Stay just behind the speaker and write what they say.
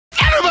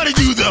gotta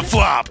do the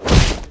flop!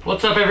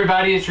 What's up,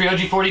 everybody? It's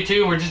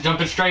Ryoji42, and we're just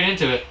jumping straight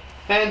into it.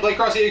 And Blake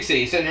Cross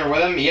EXE, sitting here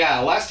with him.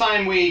 Yeah, last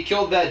time we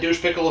killed that douche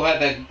pickle who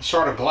had that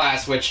shard of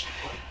glass, which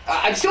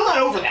I'm still not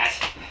over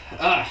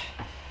that.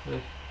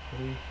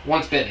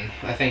 Once bitten.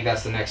 I think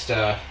that's the next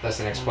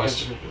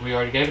quest. We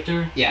already gave it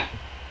to her? Yeah.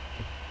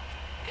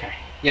 Okay.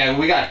 Yeah,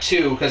 we got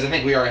two because I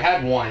think we already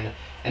had one,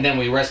 and then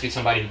we rescued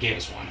somebody who gave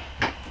us one.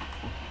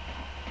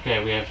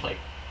 Okay, we have like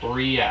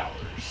 3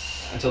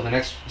 hours Until the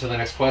next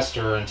quest,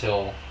 or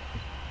until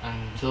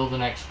the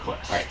next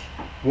quest. Right.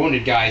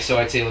 Wounded guy. So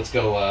I'd say let's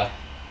go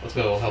help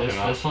him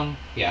out. This one?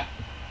 Yeah.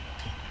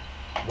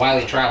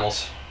 Wily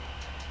Travels.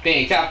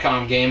 Being a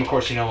Capcom game, of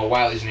course you know what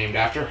Wily's named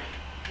after.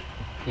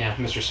 Yeah,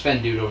 Mr.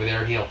 Sven dude over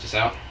there, he helped us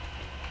out.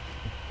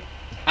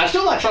 I'm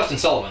still not trusting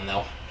Sullivan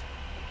though.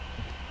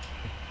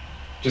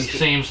 He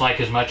seems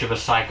like as much of a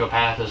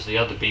psychopath as the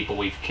other people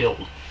we've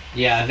killed.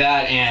 Yeah,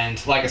 that,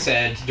 and like I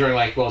said during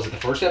what was it, the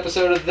first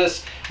episode of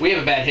this, we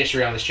have a bad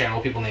history on this channel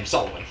with people named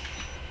Sullivan.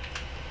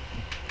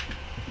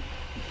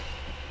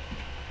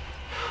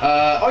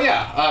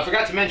 I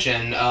forgot to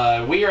mention,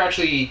 we are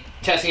actually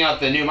testing out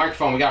the new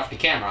microphone we got for the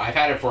camera. I've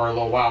had it for a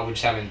little while, we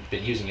just haven't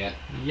been using it.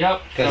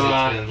 Yep. Because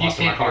it's been lost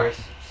in my car.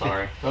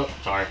 Sorry. Oh,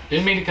 sorry.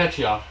 Didn't mean to cut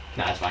you off.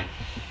 Nah, that's fine.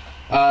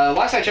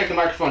 Last I checked, the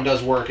microphone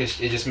does work. It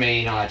just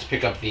may not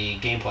pick up the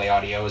gameplay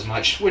audio as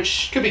much,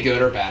 which could be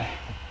good or bad.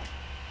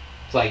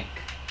 It's like,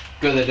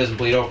 good that it doesn't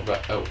bleed over,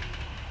 but, oh.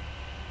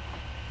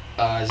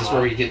 Is this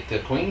where we get the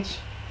queens?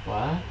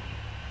 What?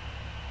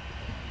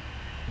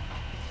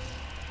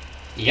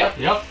 Yep.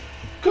 Yep.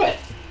 Good.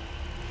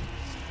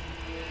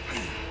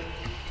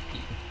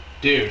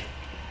 Dude.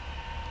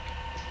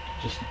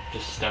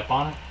 Just step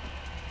on it.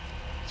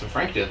 That's what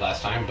Frank did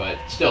last time, but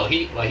still,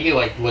 he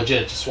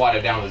legit just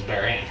swatted down with his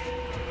bare hand.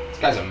 This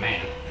guy's a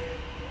man.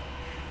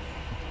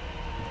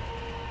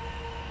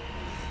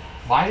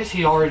 Why does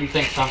he already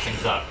think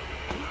something's up?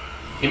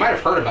 He might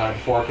have heard about it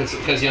before,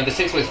 because you know, this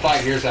takes place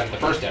 5 years after the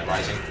first Dead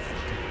Rising.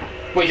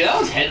 Wait, did that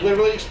one's head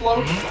literally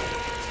explode?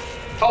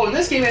 Mm-hmm. Oh, in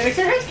this game it makes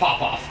their heads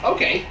pop off.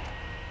 Okay.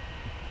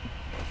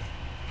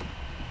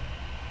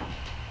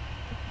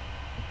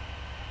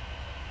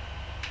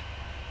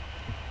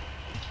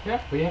 Yeah,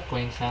 we have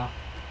queens now.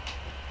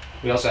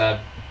 We also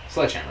have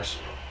sledgehammers.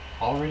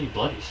 Already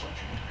bloody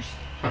sledgehammers.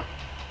 Huh.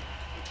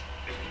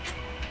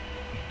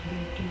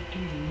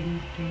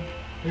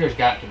 There's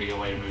got to be a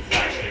way to move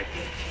faster.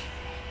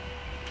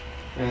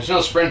 And there's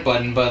no sprint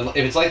button, but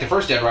if it's like the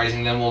first Dead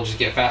Rising, then we'll just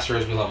get faster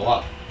as we level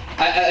up.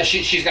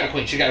 She's got a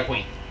queen. She's got a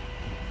queen.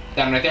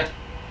 That one right there?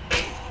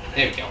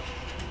 There we go.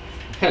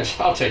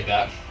 I'll take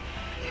that.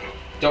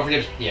 Don't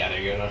forget... Yeah,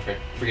 there you go. Don't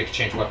forget to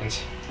change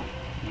weapons.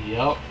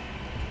 Yep.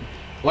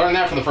 Learned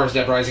that from the first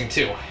Dead Rising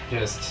 2.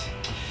 Just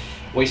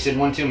wasted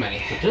one too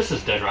many. But this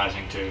is Dead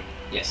Rising 2.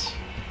 Yes.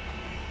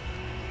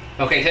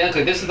 Okay,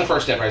 technically this is the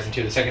first Dead Rising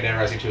 2. The second Dead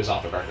Rising 2 is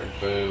off the record.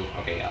 Boo.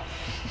 Okay, yeah.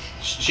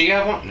 She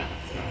have one? No,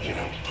 she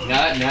don't.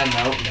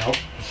 No.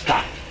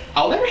 Stop.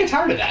 I'll never get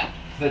tired of that.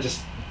 That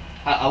just...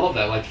 I love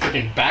that, like,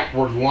 freaking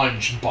backward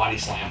lunge body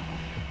slam.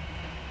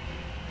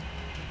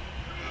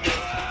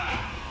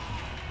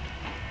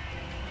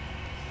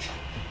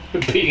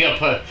 Beating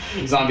up a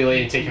zombie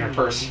lady and taking her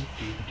purse.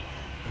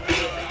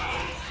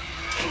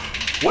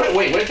 Wait,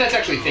 what if that's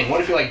actually a thing?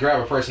 What if you, like,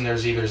 grab a purse and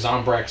there's either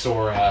Zombrex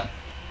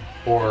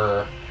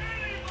or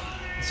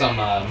some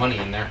money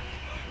in there?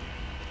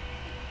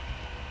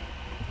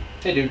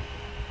 Hey, dude.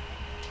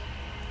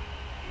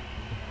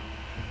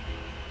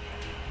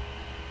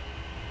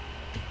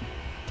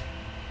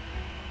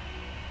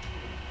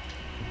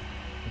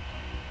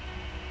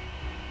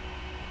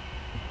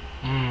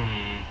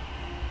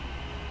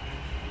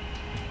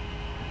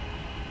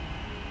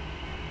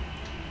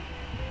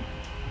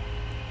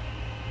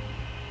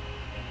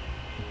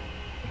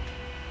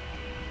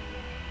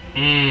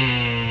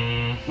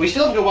 We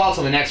still have to go wild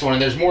till the next one,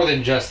 and there's more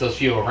than just those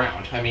few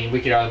around. I mean,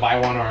 we could either buy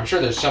one, or I'm sure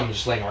there's some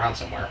just laying around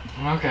somewhere.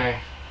 Okay.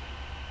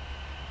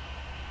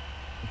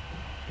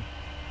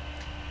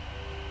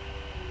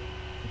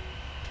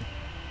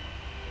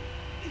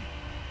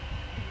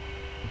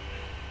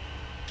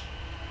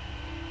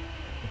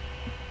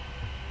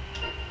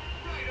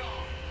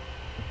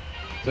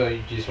 So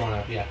you just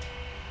want to, yeah.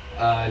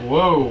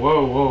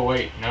 Whoa,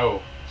 wait,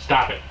 no.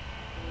 Stop it.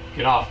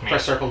 Get off me.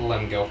 Press circle to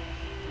let him go.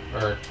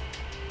 Or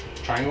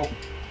triangle?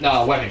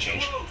 No, weapon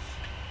change.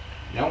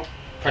 No.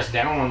 Press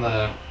down on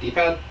the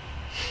D-pad.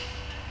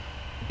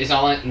 It's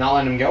not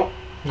letting him go?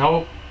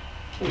 Nope.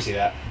 Let me see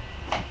that.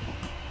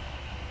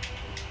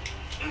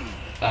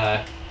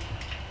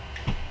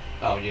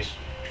 Oh, just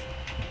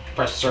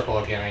press circle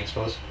again, I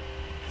suppose.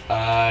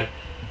 Oh,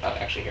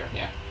 actually here,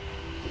 yeah.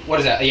 What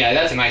is that? Yeah,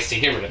 that's a nice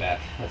stick. Get rid of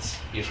that. That's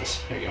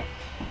useless. There you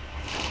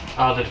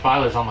go. The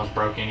defiler's almost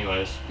broke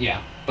anyways.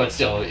 Yeah, but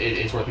still,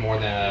 it's worth more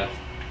than a...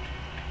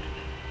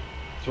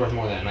 It's worth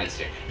more than a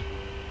nightstick.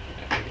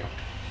 Okay, there you go.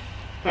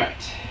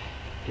 Alright.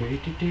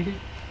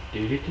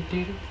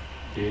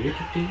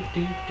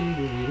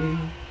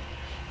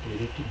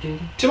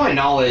 To my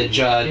knowledge,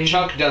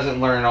 Chuck doesn't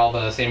learn all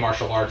the same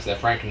martial arts that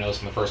Frank knows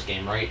from the first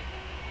game, right?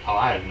 Oh,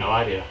 I have no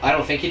idea. I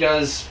don't think he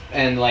does.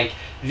 And like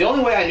the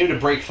only way I knew to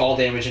break fall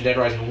damage in Dead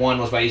Rising 1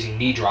 was by using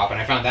knee drop, and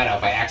I found that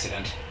out by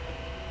accident.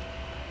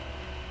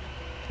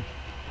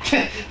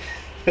 That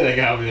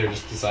guy over there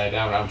just decided,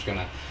 I'm just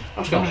gonna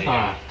lay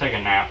down. Take a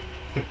nap.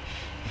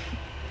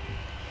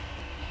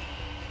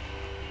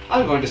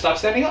 I'm going to stop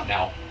standing up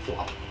now.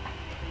 Flop.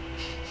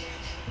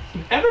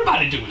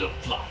 Everybody do the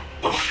flop.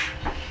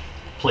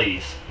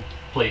 Please.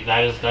 Please,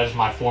 that is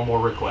my formal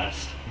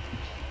request.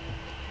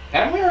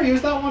 Haven't we already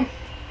used that one?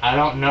 I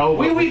don't know.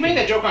 We've made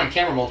that joke on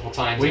camera multiple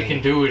times. We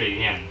can do it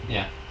again.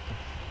 Yeah.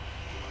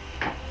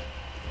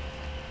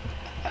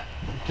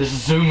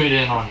 Just zoom it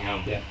in on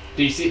him. Yeah.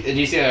 Do you see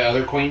that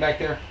other queen back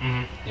there?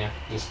 Mm-hmm. Yeah.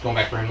 Just going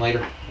back for him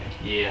later.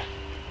 Yeah.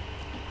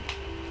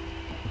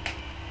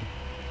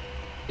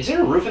 Is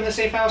there a roof in the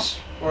safe house?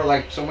 Or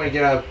like somebody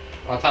get up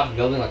on top of the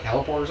building like a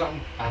heliport or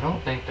something? I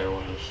don't think there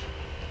was.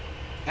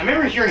 I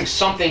remember hearing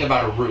something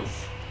about a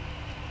roof.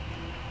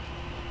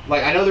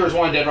 Like, I know there was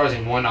one in Dead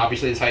Rising 1,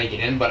 obviously that's how you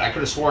get in, but I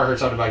could have swore I heard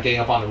something about getting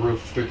up on the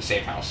roof through the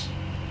safe house.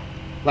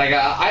 Like,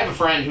 I have a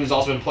friend who's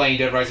also been playing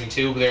Dead Rising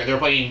 2, but they're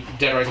playing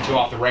Dead Rising 2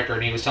 off the record,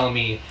 and he was telling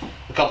me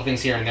a couple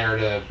things here and there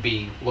to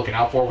be looking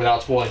out for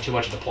without spoiling too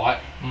much of the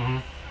plot. Mm-hmm.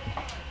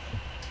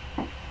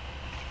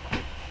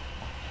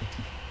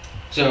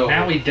 So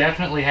now we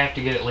definitely have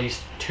to get at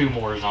least 2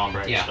 more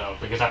Zombrex, Yeah. though,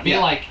 because I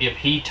feel like if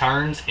he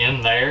turns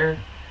in there,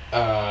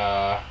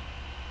 bad.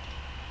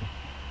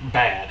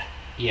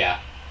 Yeah.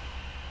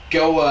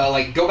 Go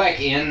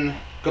back in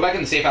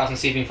the safe house and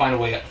see if you can find a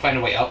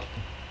way up.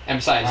 And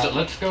besides,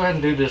 let's go ahead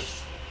and do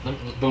this.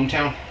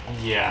 Boomtown.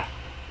 Yeah.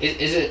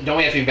 Is it? Don't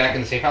we have to be back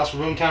in the safe house for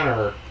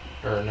Boomtown,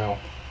 or no?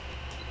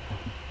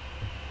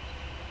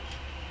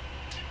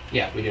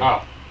 Yeah, we do.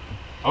 Oh.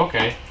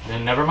 Okay,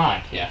 then never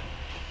mind. Yeah.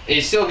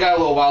 It's still got a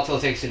little while till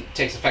it takes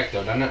effect,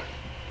 though, doesn't it?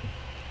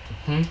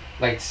 Hmm.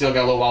 Like, it's still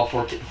got a little while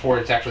for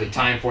it's actually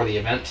time for the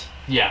event.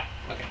 Yeah.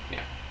 Okay.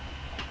 Yeah.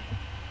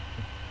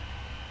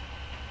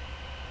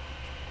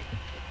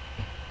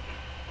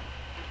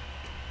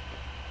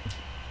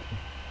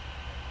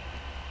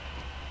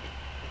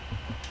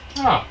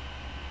 Oh.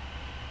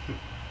 It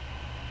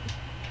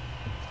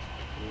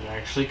was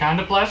actually kind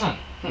of pleasant.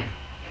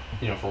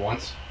 You know, for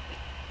once.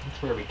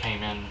 That's where we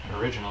came in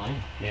originally.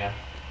 Yeah.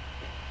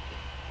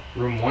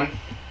 Room 1?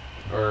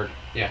 Or,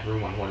 yeah,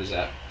 room 1. What is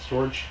that?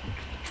 Storage?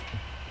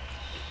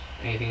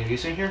 Anything of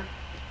use in here?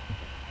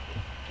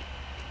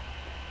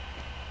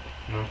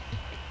 No.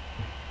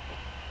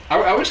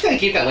 Are we just going to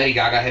keep that Lady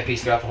Gaga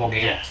headpiece throughout the whole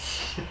game?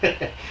 Yes.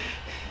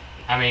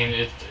 I mean,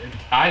 it's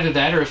either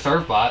that or a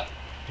surf bot.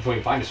 If we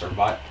can find a surf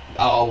bot.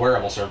 A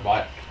wearable surf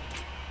bot.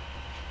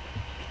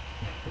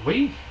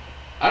 I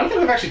don't think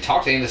we've actually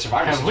talked to any of the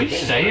survivors. Have since we we've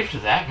been saved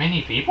here. that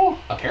many people?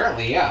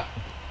 Apparently, yeah.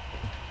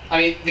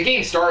 I mean, the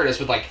game started us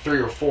with like 3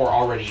 or 4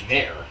 already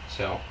there,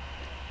 so.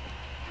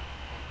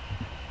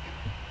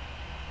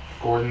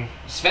 Gordon.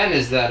 Sven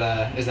is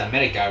that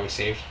medic guy we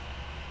saved.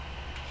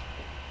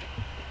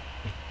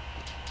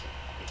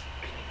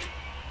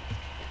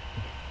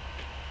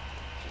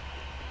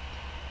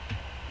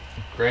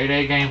 Grade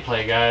A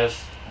gameplay,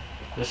 guys.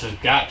 This has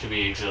got to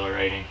be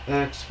exhilarating.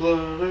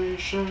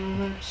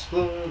 Exploration.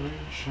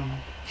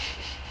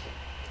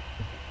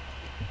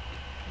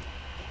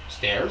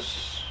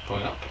 Stairs.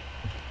 Going up.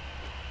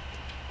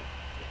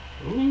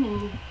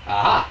 Ooh.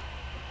 Aha!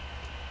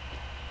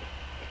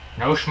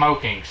 No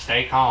smoking.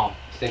 Stay calm.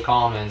 Stay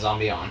calm and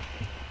zombie on.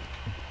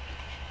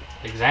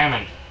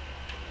 Examine.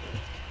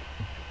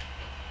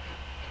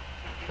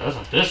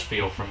 Doesn't this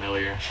feel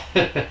familiar?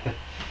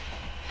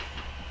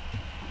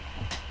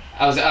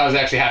 I was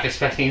actually half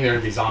expecting there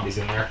to be zombies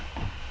in there.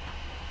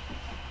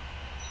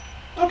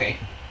 Okay.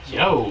 So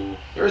Yo.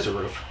 there is a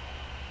roof.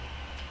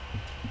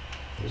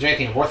 Is there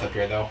anything worth up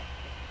here, though?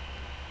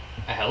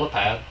 A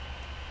helipad.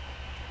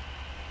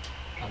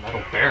 A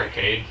metal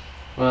barricade.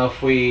 Well,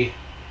 if we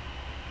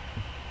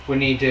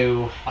need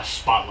to... A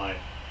spotlight.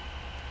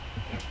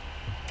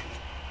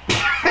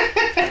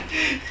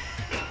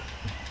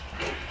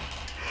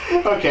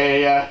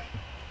 Okay,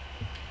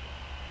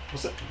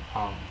 what's it?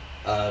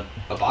 A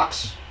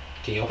box?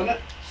 Can you open it?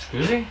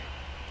 Scusi?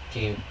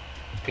 Can you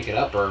pick it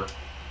up, or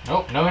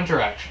Nope, no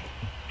interaction.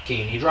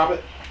 can you knee drop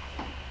it?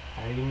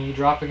 How do you need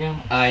drop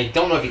again? I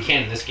don't know if you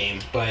can in this game,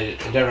 but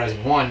in Dead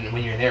Rising 1,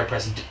 when you're in there,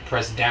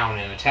 press down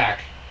and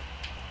attack.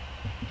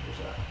 There's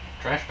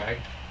a trash bag.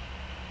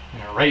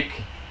 And a rake.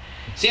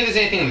 See if there's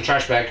anything in the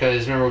trash bag,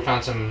 because remember we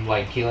found some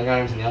like healing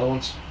items in the other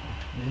ones?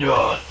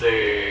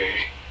 Nothing.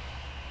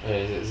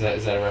 Is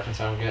that a reference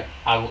I don't get?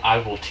 I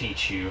will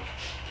teach you.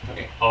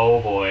 Okay. Oh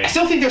boy. I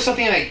still think there's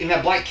something in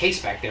that black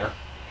case back there.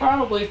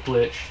 Probably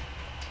glitched.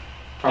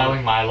 Probably.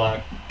 Knowing my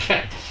luck.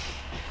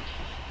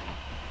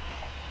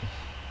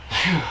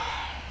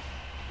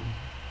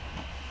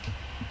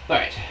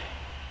 Alright.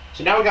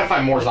 So now we gotta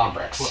find more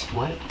Zombrex.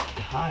 What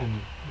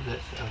time is it?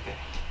 Okay.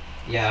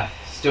 Yeah,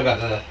 still got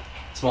the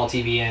small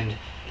TV and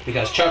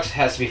because Chuck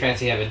has to be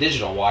fancy have a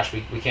digital watch,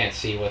 we can't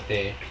see what's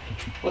in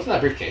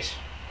that briefcase.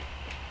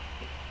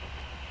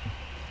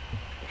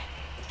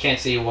 Can't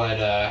see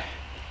what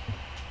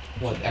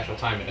what actual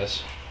time it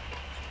is.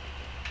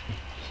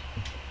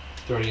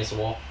 Throw it against the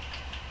wall.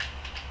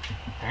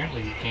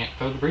 Apparently you can't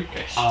throw the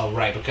briefcase. Oh,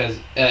 right, because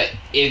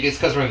it's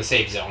because we're in the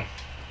safe zone.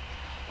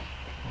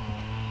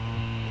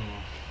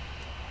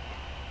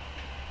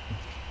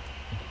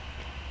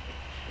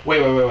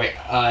 Wait.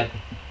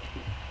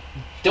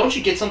 Don't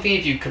you get something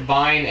if you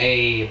combine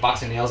a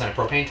box of nails and a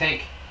propane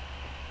tank?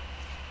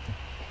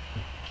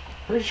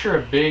 Pretty sure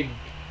a big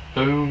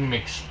boom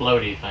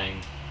explodey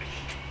thing.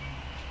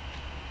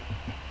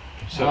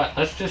 So Alright,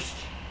 let's just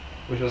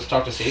let's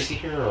talk to Stacy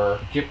here, or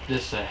skip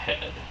this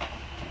ahead.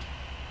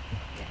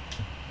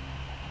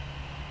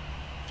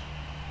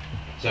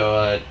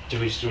 so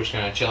we're just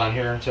gonna chill on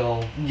here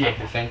until Yeah.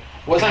 the thing.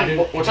 What time?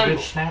 What time?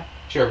 Good snap.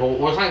 Sure, but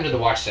what time did the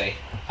watch say?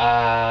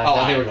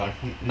 Oh, there we go.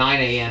 9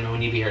 a.m. and we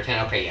need to be here at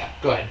 10. Okay, yeah.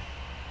 Go ahead.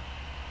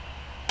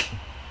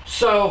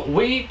 So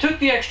we took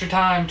the extra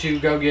time to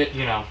go get,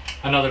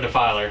 another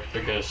defiler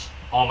because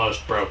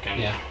almost broken.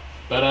 Yeah.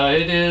 But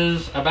it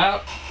is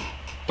about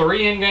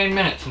 3 in-game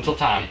minutes until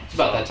time. It's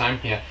about that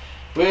time, yeah.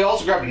 We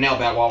also grabbed a nail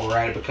bat while we're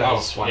at it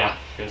because why not?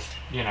 Because,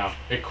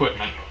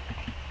 equipment.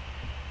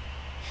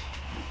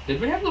 Did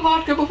we have the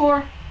vodka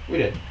before? We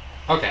did.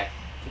 Okay.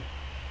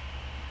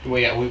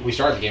 We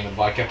started the game with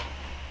vodka. It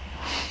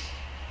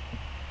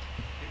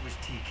was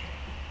TK.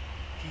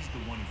 He's the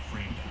one who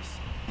framed us.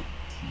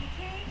 TK?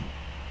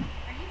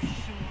 Are you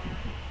sure?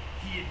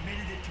 He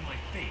admitted it to my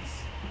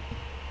face.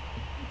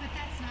 But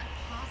that's not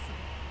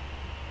possible.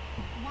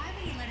 Why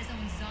would he let his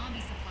own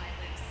zombie supply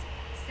loose?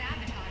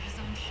 Sabotage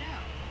his own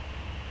show?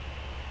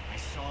 I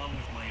saw him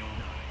with my own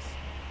eyes.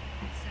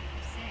 So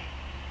you say.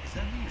 Is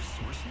that who your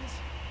source is?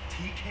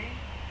 TK?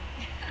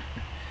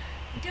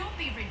 Don't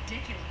be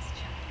ridiculous,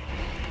 Chuck.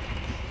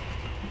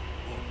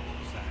 Whoa, what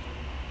was that?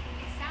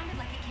 It sounded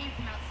like it came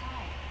from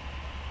outside.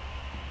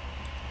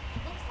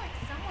 Looks like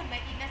someone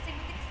might be messing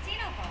with the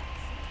casino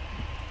vaults.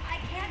 I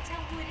can't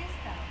tell who it is,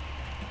 though.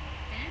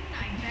 Then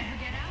I'd better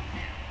get out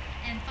there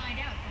and find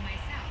out for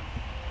myself.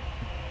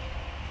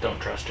 Don't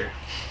trust her.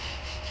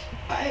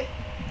 I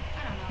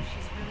don't know if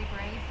she's really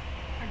brave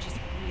or just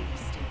really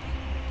stupid.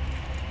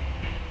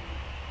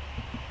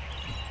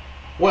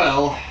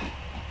 Well,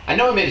 I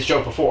know I made this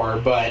joke before,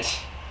 but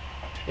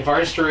if our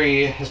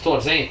history has told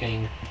us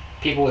anything,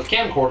 people with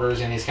camcorders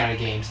in these kind of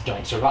games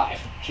don't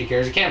survive. She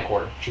carries a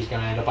camcorder. She's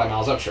going to end up by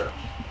Miles Upshur.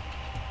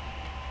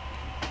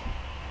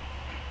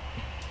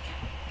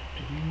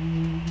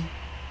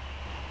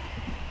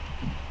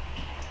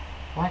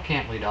 Why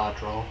can't we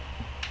dodge roll?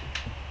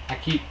 I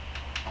keep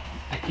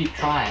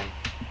trying.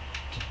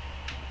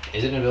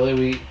 Is it an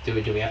ability do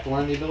we have to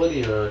learn the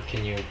ability, or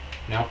can you...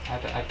 No?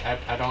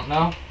 I don't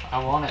know.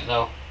 I want it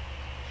though.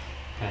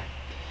 Okay.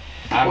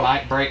 I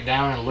might break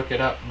down and look it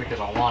up because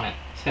I want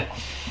it.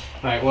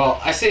 Alright, well,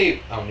 I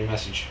say... Oh, new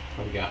message.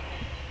 What do we got?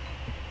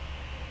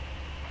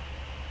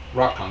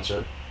 Rock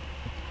concert.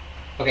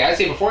 Okay, I'd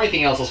say before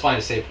anything else, let's find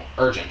a save point.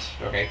 Urgent,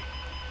 okay?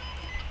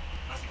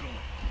 Let's go.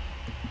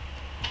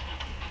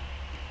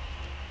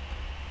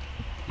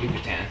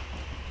 Yucatan.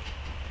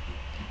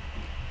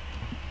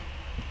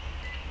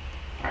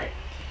 Alright.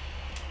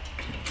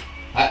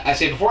 I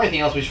say before anything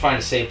else, we should find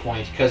a save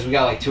point, because we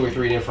got like 2 or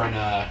 3 different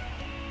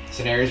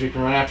scenarios we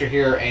can run after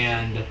here,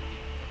 and...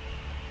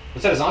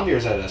 Was that a zombie or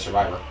is that a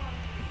survivor?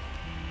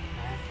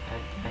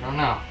 I don't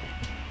know.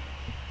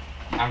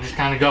 I'm just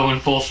kind of going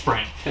full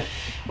sprint.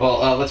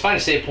 Well, let's find a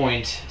save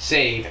point,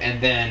 save,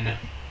 and then...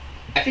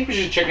 I think we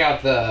should check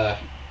out the...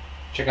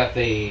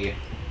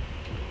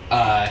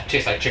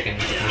 Tastes Like Chicken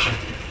mission.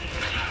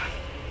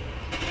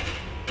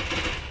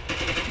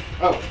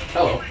 Oh,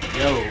 hello.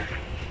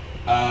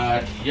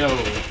 Yo.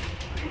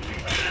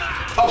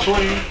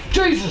 Upswing!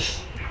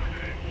 Jesus!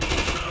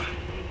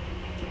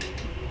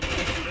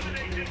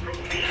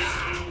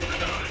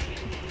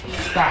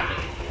 Stop it.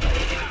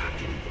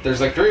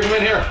 There's like 3 of them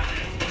in here.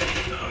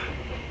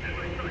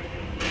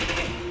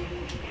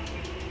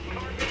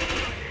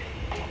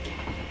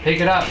 Pick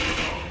it up.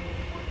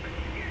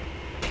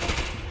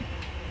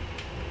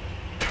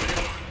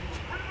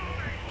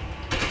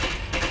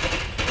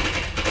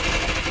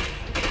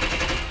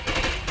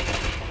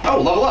 Oh,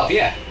 level up,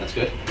 yeah, that's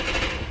good.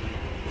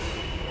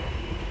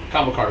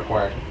 Combo card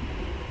acquired.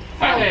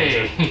 Fire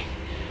laser. Hey.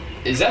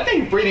 Is that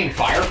thing breathing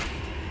fire?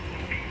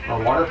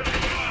 Or water?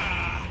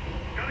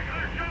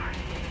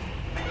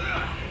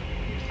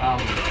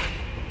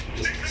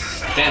 Just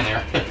stand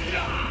there.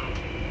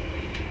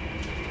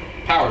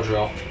 Power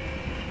drill.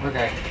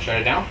 Okay.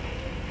 Shut it down.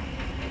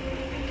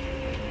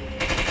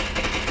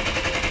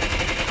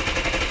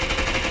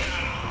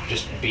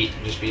 Just beat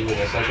with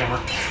a sledgehammer.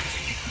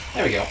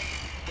 There we go.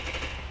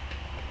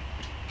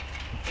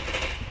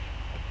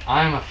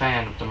 I am a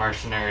fan of the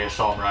mercenary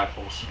assault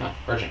rifles. Oh,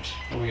 urgent.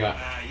 What do we got?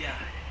 Yeah.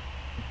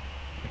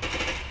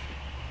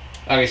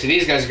 Okay, so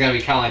these guys are gonna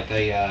be kind of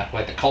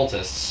like the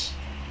cultists.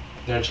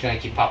 They're just gonna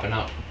keep popping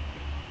up.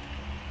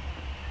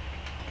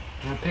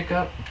 Can I pick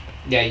up?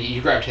 Yeah,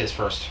 you grabbed his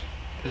first.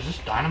 Is this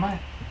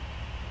dynamite?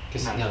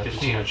 No,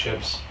 casino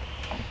chips.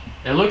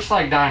 It looks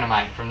like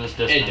dynamite from this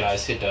distance. It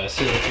does. It does.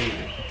 To the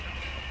TV.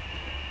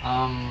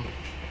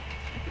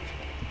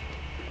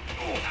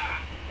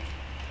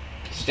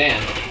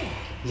 Stand.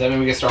 Does that mean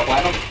we get Star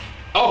Platinum?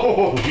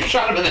 Oh, you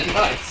shot him in the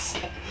nuts.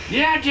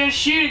 Yeah, just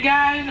shoot a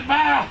guy in the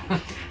bow.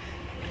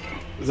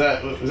 Is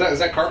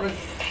that Cartman?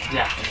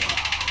 Yeah.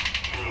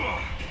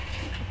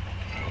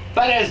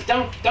 Butters,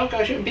 don't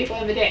go shooting people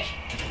in the dick.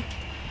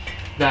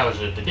 That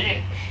was it, the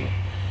dick.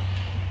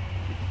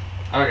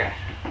 Okay.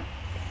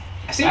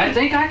 I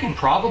think I can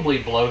probably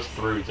blow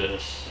through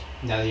this.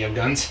 Now that you have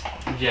guns.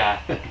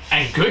 Yeah.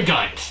 And good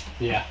guns.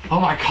 Yeah. Oh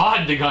my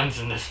god, the guns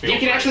in this field. You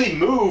can actually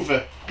move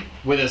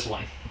with this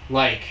one.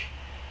 Like,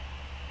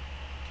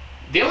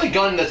 the only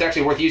gun that's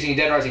actually worth using in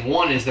Dead Rising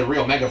 1 is the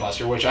real Mega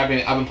Buster, which I've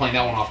been playing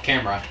that one off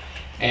camera.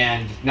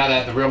 And now that I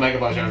have the real Mega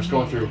Buster, I'm just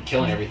going through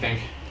killing everything.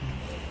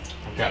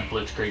 I've got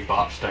Blitzkrieg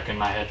Bop stuck in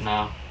my head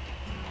now.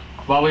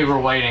 While we were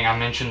waiting, I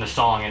mentioned the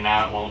song and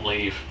now it won't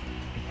leave.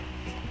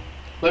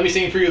 Let me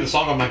sing for you the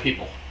song of my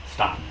people.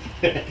 Stop.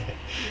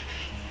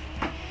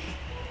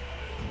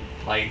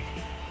 Like,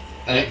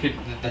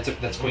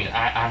 that's Queen.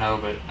 I know,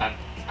 but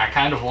I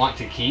kind of want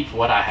to keep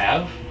what I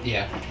have.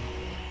 Yeah.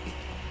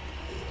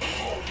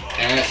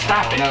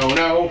 Stop it.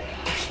 No.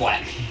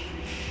 Splat.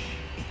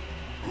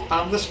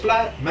 I'm the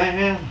Splat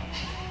Man.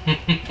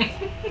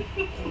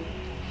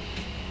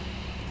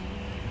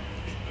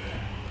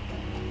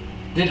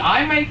 Did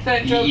I make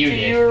that joke You to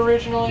did. you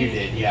originally? You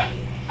did, yeah.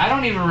 I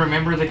don't even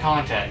remember the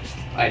context.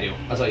 I do.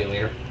 I'll tell you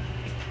later.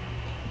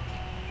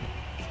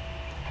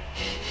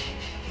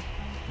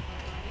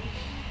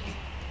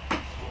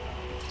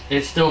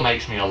 It still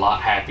makes me a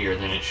lot happier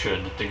than it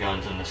should that the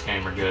guns in this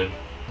game are good.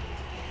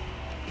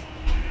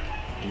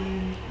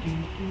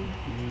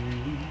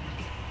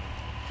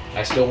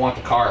 I still want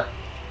the car.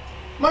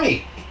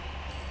 Money!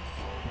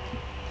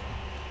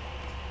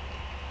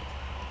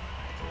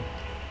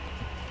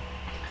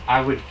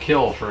 I would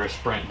kill for a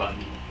sprint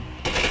button.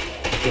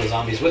 Kill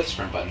zombies with the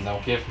sprint button, though.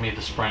 Give me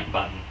the sprint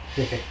button.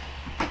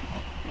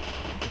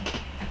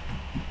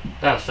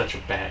 That was such a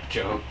bad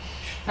joke.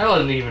 That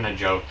wasn't even a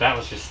joke. That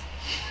was just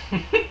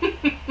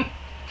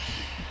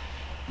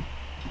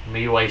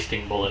me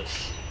wasting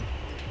bullets.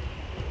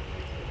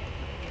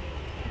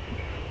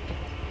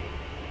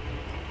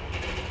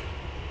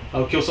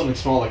 I'll kill something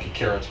small like a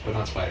carrot, but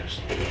not spiders.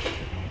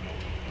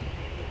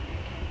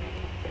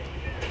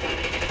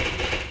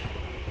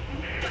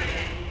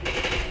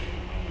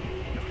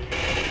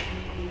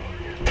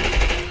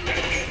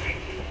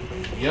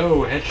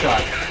 Yo,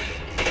 headshots.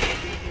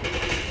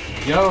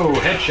 Yo,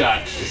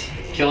 headshots.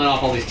 Killing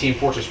off all these Team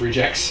Fortress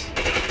rejects.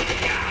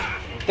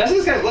 That's what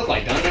these guys look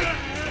like, don't they?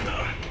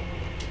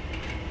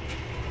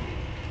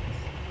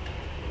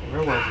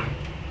 Where was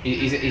he?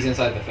 He's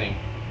inside the thing.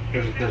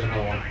 There's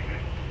another one.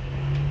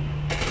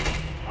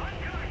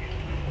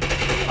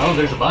 Oh,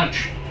 there's a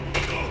bunch.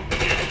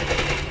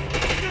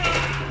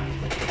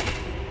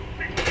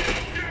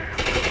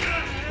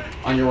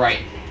 On your right.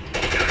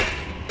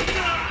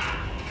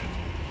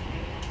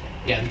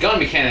 Yeah, the gun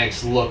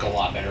mechanics look a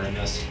lot better in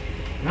this.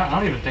 No, I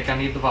don't even think I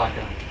need the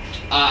vodka.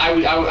 I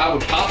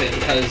would pop it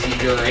because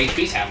your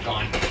HP's half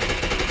gone.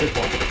 Good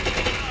point.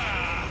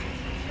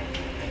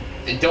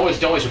 And don't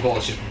waste your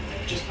bullets.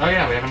 Just Oh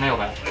yeah, we have a nail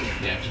bat.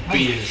 yeah, just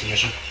beat it into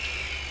submission.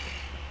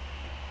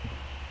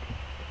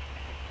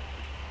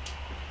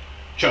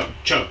 Choke.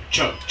 Just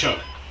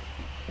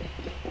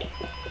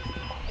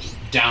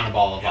down a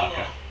ball of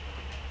vodka.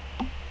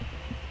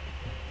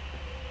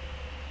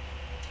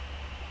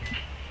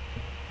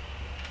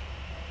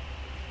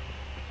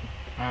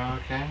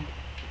 Okay.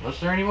 Was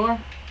there any more?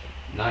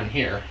 Not in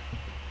here.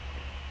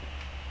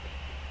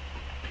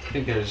 I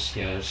think there's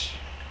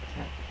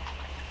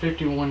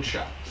 51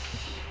 shots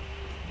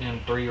in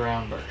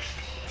 3-round bursts.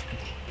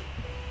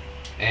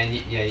 and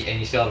and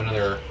you still have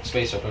another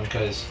space open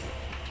because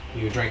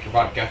you drank your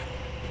vodka.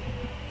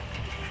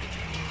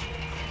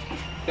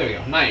 There we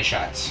go, 9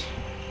 shots.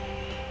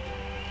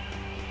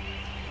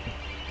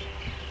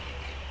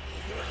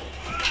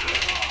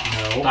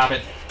 No. Stop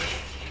it.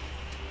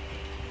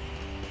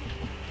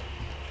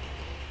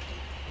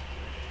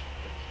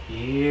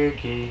 Here,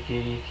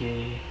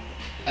 kitty.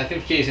 I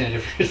think Kay's in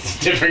a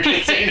different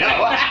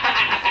casino.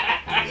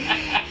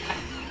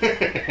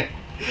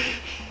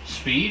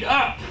 Speed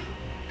up.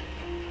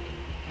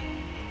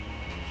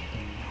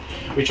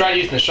 We tried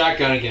using the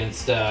shotgun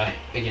against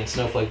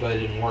Snowflake, but it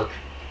didn't work.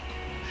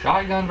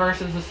 Shotgun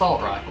versus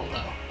assault rifle,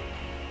 though.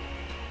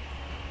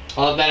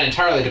 Well, that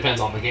entirely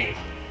depends on the game.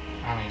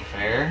 I mean,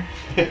 fair.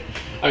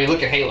 I mean,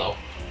 look at Halo.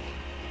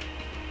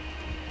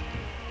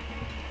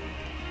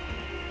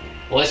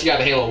 Unless you got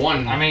the Halo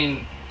 1. I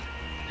mean,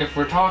 if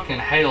we're talking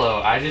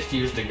Halo, I just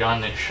used a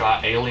gun that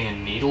shot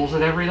alien needles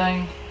at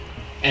everything.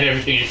 And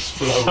everything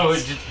explodes. So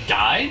it just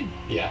died?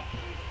 Yeah.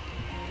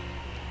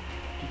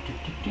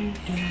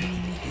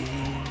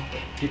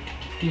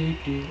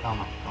 Oh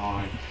my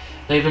god.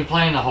 They've been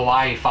playing the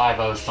Hawaii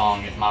Five-0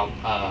 song at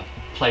my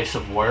place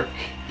of work.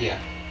 Yeah.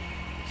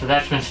 So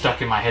that's been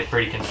stuck in my head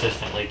pretty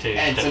consistently too.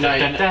 And so now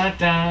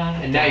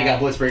now you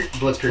got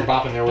Blitzkrieg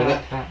Bop in there with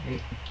it.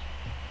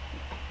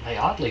 They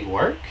oddly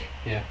work.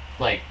 Yeah.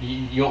 Like,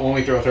 You want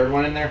me to throw a third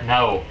one in there?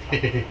 no.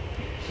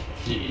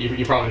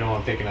 You probably know what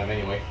I'm thinking of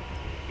anyway.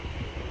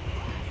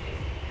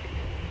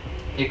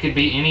 It could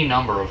be any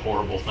number of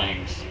horrible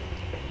things.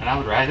 And I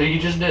would rather you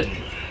just didn't.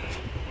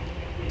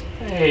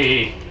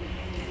 Hey.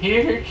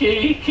 Here,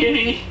 kitty,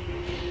 kitty.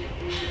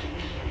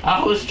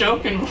 I was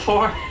joking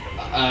before.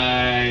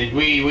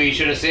 We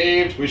should have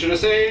saved. We should have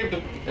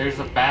saved. There's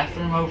a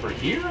bathroom over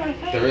here, I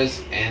think? There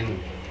is, and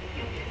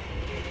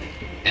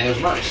there's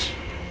Merce.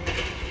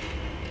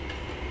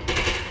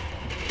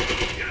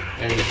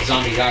 There's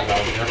Zombie Gaga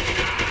over there.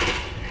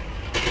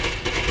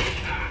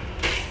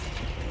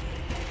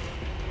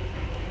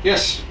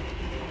 Yes.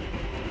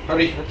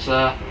 Howdy.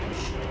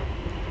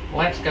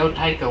 Let's go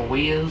take a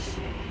whiz.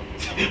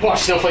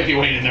 Watch Snowflake be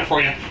waiting there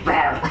for you.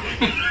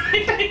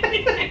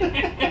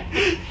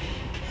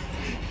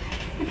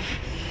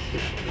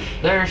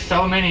 There are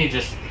so many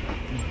just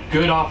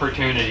good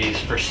opportunities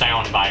for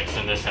sound bites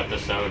in this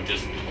episode.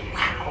 Just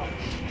wow.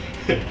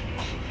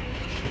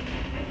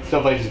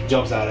 Snowflake just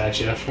jumps out at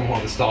you from one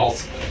of the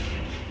stalls.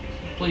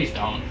 Please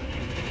don't.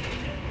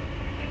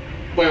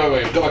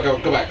 Wait.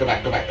 Go back.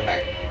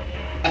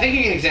 I think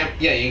you can examine.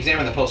 Yeah, you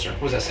examine the poster.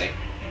 What does that say?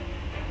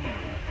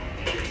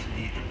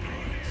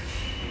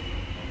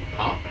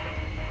 Huh?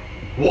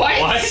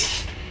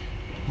 What?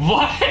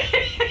 What?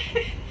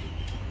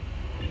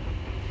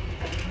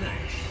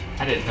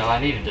 I didn't know I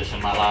needed this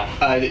in my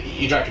life.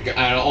 You dropped your gun.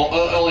 I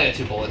only had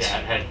 2 bullets. Yeah,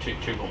 I had two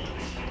bullets.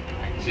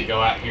 So you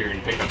go out here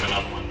and pick up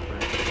another one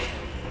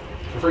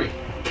For free.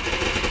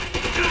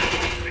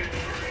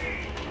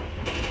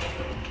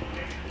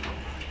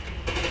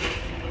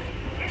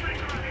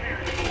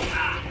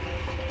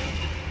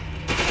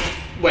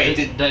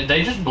 Wait,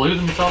 they just blew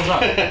themselves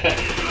up.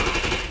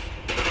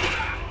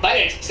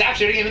 Light it! Stop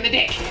shooting him in the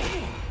dick!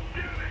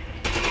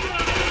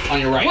 On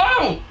your right.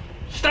 Whoa!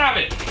 Stop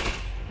it!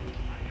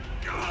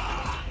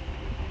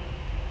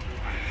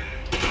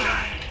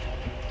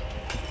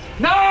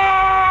 No!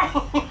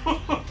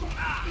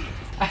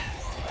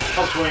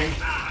 Upswing.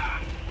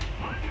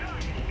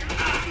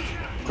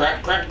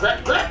 Crap.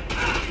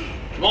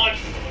 Come on.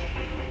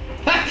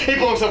 Ha! He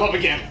blew himself up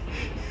again.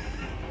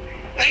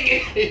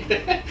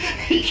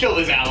 He killed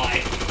his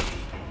ally.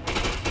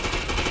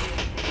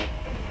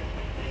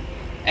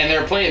 And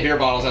there are plenty of beer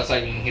bottles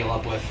outside you can heal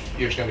up with.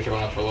 You're just going to be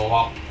throwing up for a little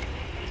while.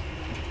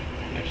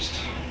 Yeah, just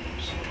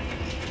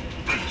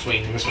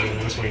swing.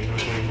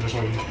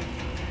 Concussive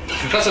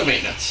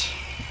maintenance.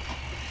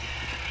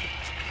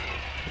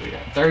 We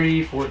got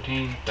 30,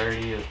 14,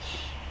 30. It's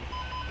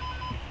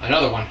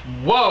Another one.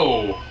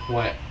 whoa!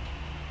 What?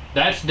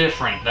 That's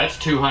different. That's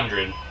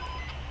 200.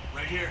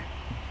 Right here.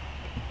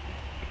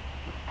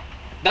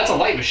 That's a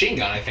light machine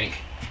gun, I think.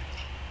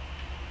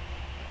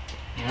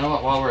 You know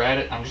what? While we're at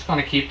it, I'm just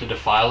gonna keep the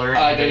defiler.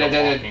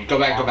 Go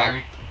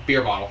back.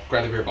 Beer bottle.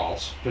 Grab the beer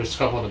bottles. There's a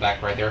couple in the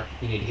back right there.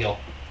 You need to heal.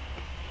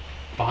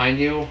 Behind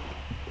you,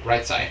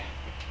 right side.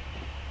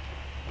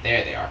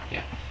 There they are.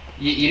 Yeah.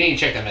 You need to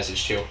check that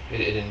message too. It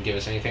didn't give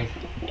us anything.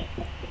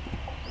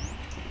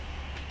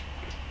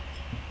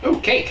 Oh,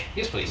 cake.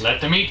 Yes, please.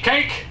 Let them eat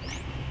cake.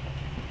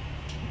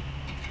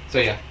 So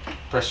yeah,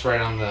 press right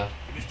on the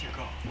Missed your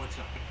call. What's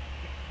up?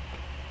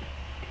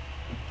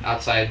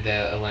 outside the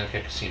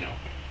Atlantica Casino.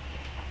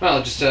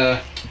 Well, just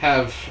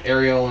have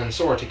Ariel and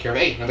Sora take care of.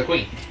 Hey, another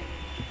queen.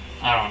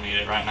 I don't need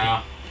it right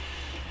now.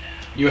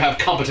 You have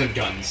competent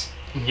guns.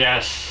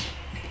 Yes.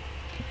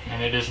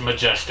 And it is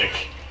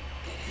majestic.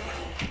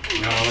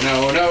 No.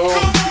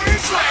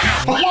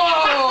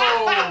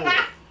 Whoa!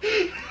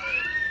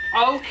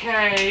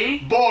 Okay.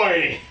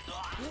 Boy.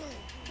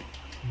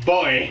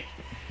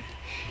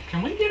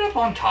 Can we get up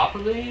on top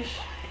of these?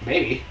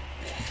 Maybe.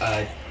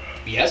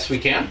 Yes, we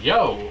can.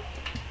 Yo.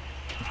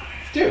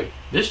 Dude,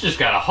 This just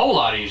got a whole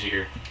lot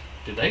easier.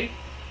 Did they?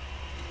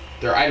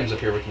 there are items up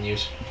here we can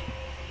use.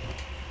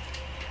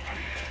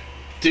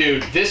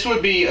 Dude, this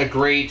would be a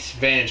great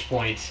vantage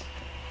point.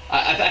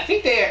 I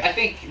think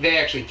they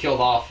actually killed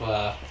off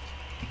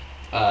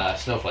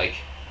Snowflake.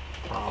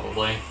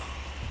 Probably.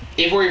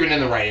 If we're even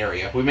in the right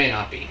area, we may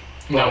not be.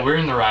 No, But we're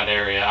in the right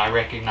area. I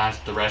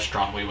recognized the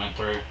restaurant we went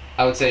through.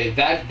 I would say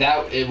that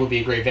it would be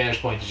a great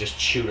vantage point to just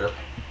shoot her.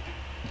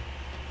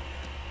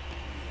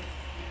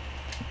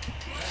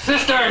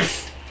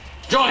 Sisters!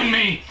 Join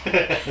me!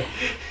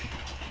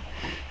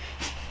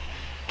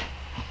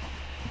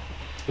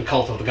 The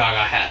cult of the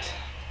Gaga hat.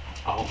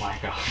 Oh my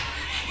god.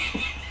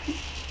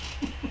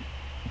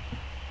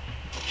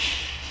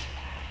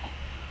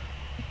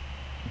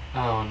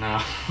 Oh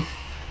no.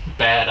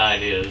 Bad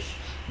ideas.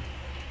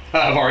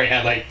 I've already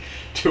had like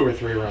 2 or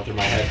 3 run through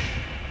my head.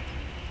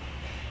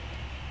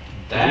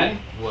 That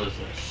was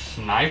a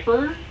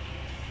sniper?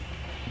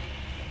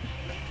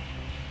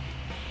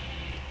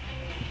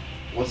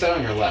 What's that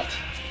on your left?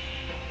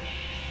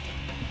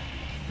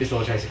 It's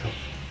a tricycle.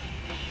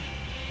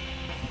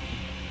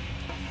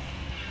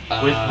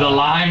 With the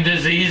Lyme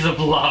disease of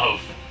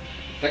love.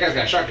 That guy's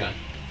got a shotgun.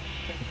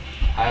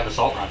 I have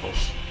assault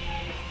rifles.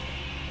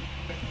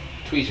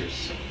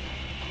 Tweezers.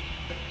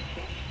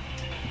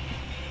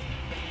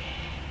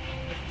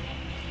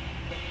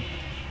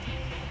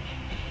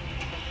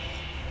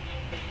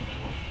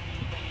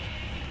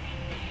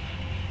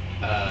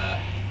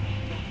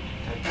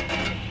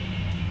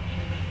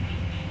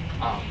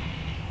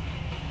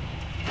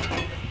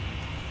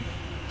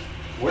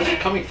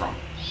 coming from?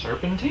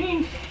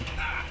 Serpentine?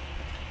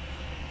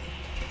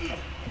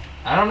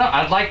 I don't know.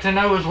 I'd like to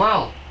know as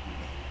well.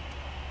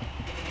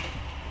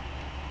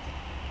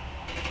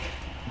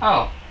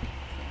 Oh.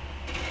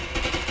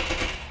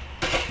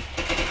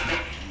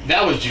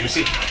 That was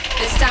juicy.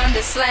 It's time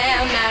to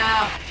slam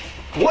now.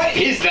 What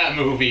is that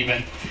move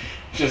even?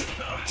 Just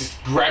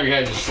grab your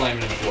head and just slam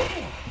it in the floor.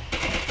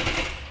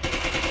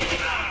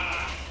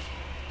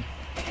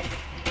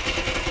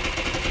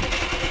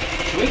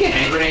 Can we get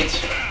hand grenades?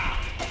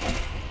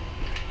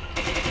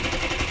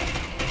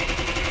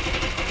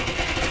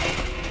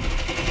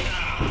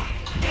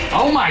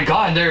 Oh my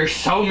god, there are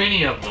so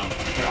many of them.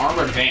 An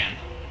armored van.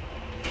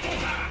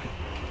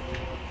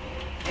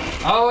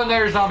 Oh, and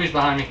there's zombies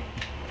behind me.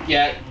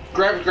 Yeah,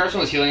 grab some of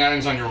those healing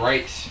items on your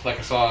right. Like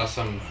I saw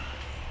some,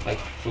 like,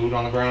 food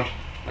on the ground.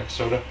 Like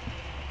soda.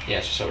 Yeah,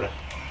 it's a soda.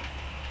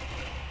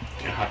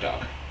 And a hot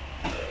dog.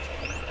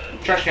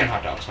 Trash can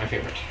hot dogs, my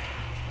favorite.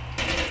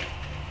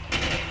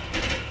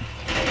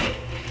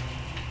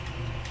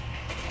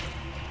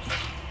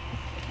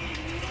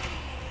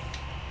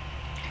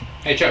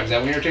 Hey Chuck, is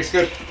that wiener tastes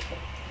good?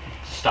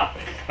 Stop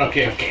it.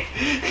 Okay.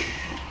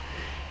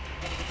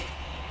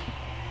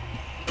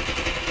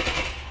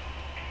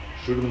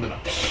 Shoot him in the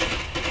nuts.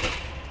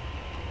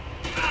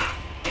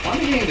 Why am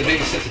I getting the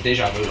biggest sense of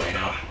deja vu right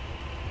now?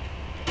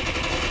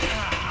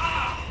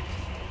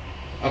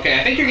 Okay,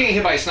 I think you're getting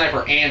hit by a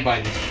sniper and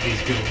by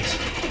these goons.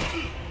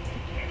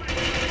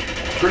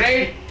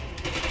 Grenade!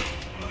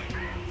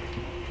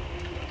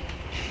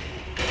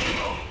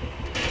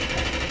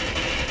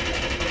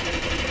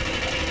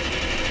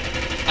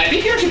 I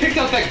think you actually picked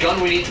up that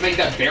gun we need to make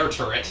that bear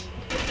turret.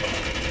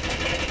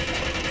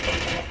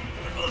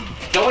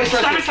 Don't waste the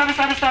rest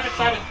of Stop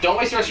it. Don't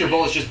waste the rest of your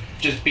bullets,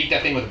 just beat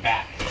that thing with a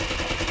bat.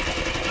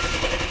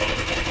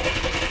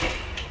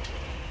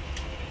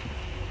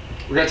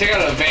 We're gonna take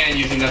out a van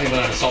using nothing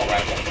but an assault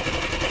rifle.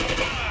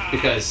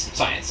 Because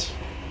science.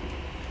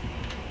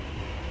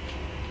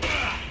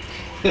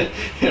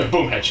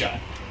 Boom, headshot.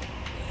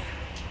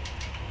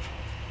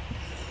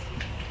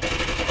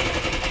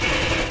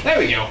 There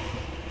we go.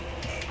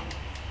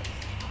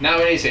 Now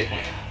we need a save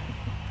point.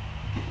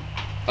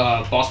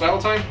 Boss battle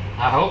time?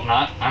 I hope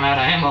not. I'm out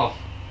of ammo.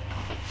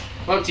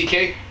 Oh,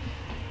 TK.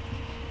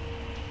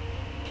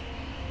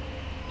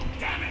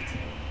 Damn it!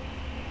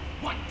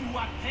 What do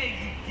I pay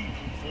you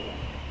people for?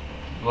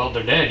 Well,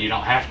 they're dead. You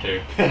don't have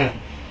to.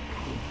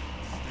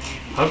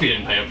 Hope you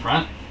didn't pay up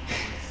front.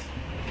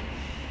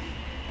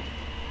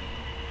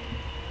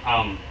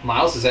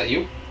 Miles, is that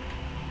you?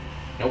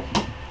 Nope.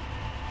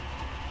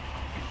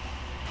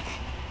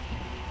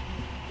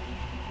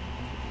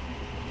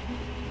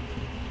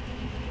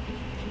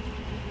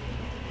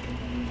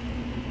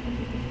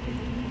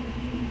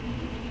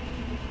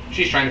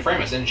 She's trying to frame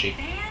us, isn't she?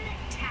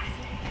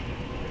 Fantastic.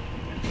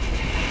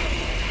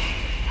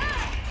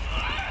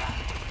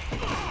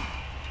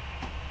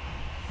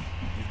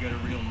 You've got a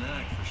real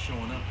knack for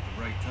showing up at the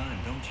right time,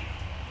 don't you?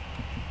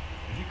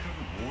 Have you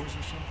covered wars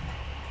or something?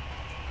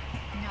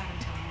 Not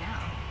until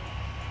now.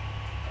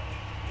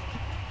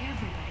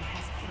 Everybody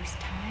has a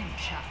first time,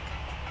 Chuck.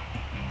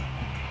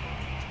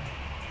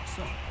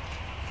 So,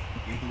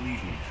 you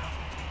believe me now.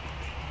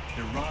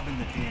 They're robbing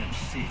the damn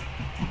sea.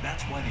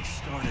 That's why they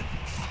started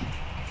this.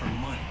 For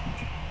money.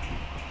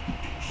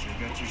 Sure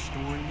got your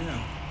story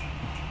now.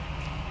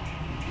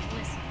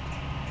 Listen,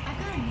 I've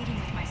got a meeting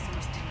with my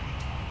source tonight.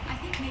 I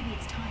think maybe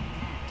it's time you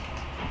met.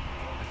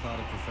 I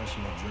thought a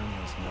professional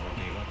journalist never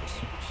gave up a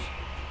source.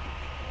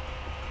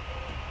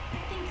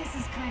 I think this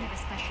is kind of a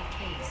special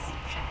case,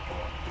 Chuck.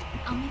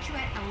 I'll meet you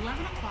at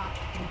 11 o'clock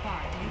in the bar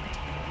at the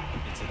Yucatan.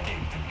 It's a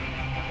date.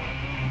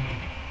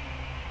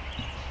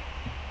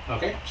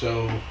 Okay,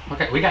 so...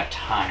 Okay, we got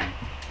time.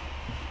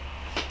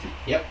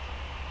 Yep.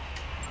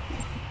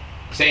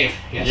 Save,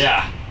 yes.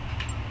 Yeah.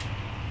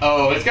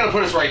 Oh, it's gonna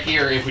put us right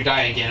here if we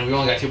die again, and we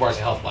only got 2 bars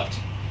of health left.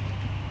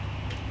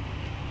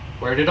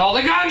 Where did all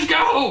the guns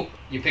go?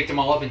 You picked them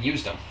all up and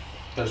used them.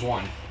 There's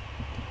one.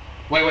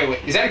 Wait.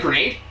 Is that a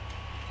grenade?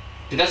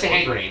 Did that say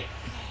hand grenade?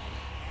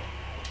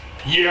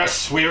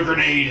 Yes, we have a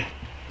grenade.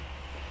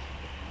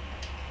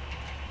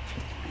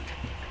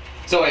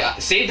 So wait,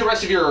 save the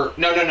rest of your...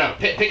 No.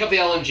 Pick up the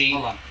LMG.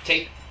 Hold on.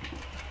 Take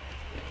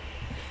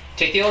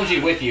the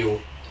LMG with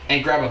you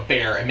and grab a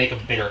bear and make a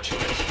bear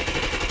turret.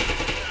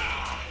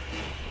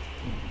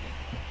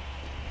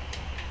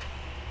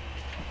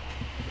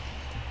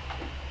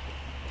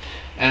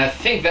 And I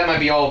think that might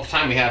be all the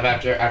time we have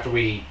after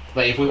we...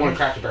 Like, if we want to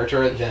craft a bear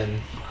turret,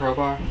 then...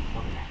 Crowbar? Okay.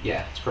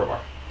 Yeah, it's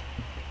crowbar.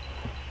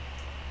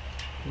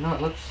 You know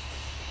what, let's...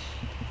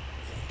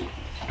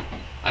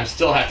 I'm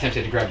still half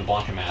tempted to grab the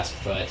Blanca mask,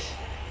 but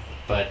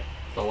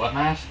The what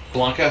mask?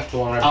 Blanca, the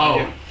one right Oh.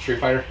 behind you, Street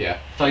Fighter, yeah.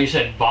 I thought you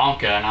said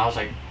Bonka, and I was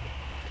like,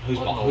 Who's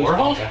What in the who's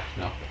world? Blanca?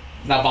 No,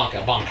 not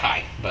Bonka,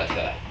 Bonkai, but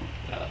no,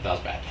 that was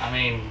bad. I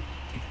mean,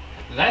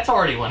 that's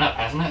already went up,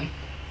 hasn't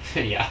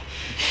Yeah.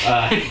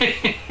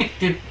 it?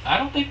 Dude, I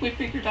don't think we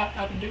figured out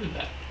how to do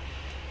that.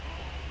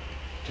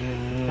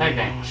 That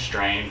game was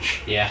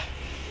strange. Yeah.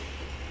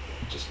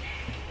 Just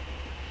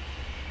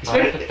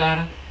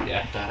Da-da-da-da,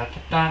 Yeah.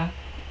 da-da-da-da,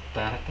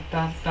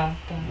 da-da-da-da-da.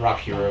 Rock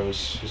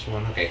Heroes is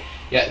one. Okay.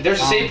 Yeah,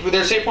 there's a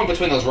save point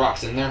between those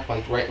rocks in there,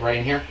 like right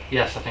in here.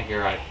 Yes, I think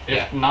you're right. If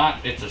Yeah.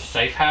 not, it's a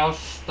safe house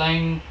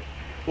thing.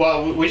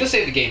 Well, we just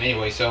saved the game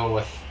anyway,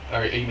 so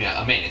or you mean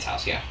a maintenance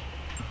house, yeah.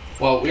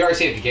 Well, we already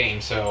saved the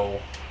game, so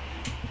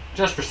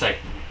Just for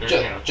safety.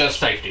 Just-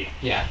 safety.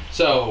 yeah.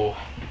 So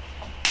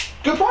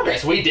good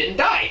progress. We didn't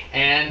die,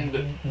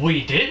 and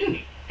We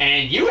didn't.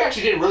 you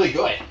actually did really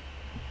good.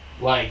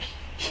 Like,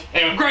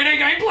 and Great A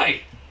gameplay.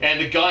 And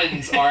the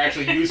guns are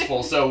actually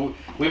useful, so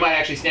we might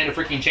actually stand a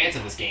freaking chance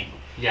in this game.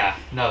 Yeah,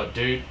 no,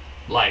 dude.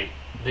 Like,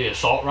 the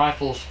assault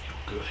rifles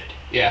feel good.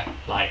 Yeah.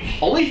 Like,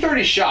 Only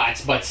 30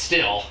 shots, but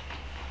still.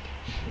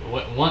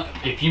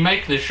 if you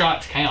make the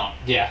shots count.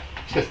 Yeah.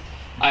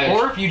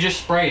 Or if you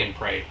just spray and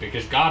pray,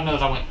 because God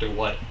knows I went through,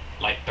 what,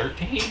 like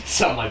 13?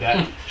 Something like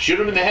that. Shoot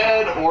him in the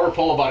head or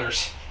pull a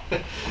butters.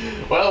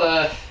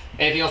 Well,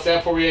 anything else to add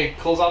before we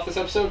close off this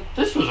episode?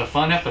 This was a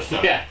fun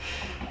episode. Yeah.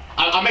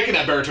 I'm making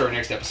that better to our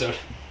next episode.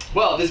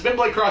 Well, this has been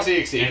Blade Cross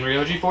EXE. And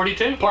Ryoji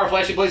 42. Part of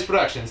Flashy Blaze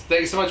Productions.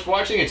 Thank you so much for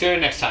watching and tune in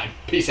next time.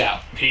 Peace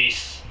out.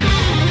 Peace.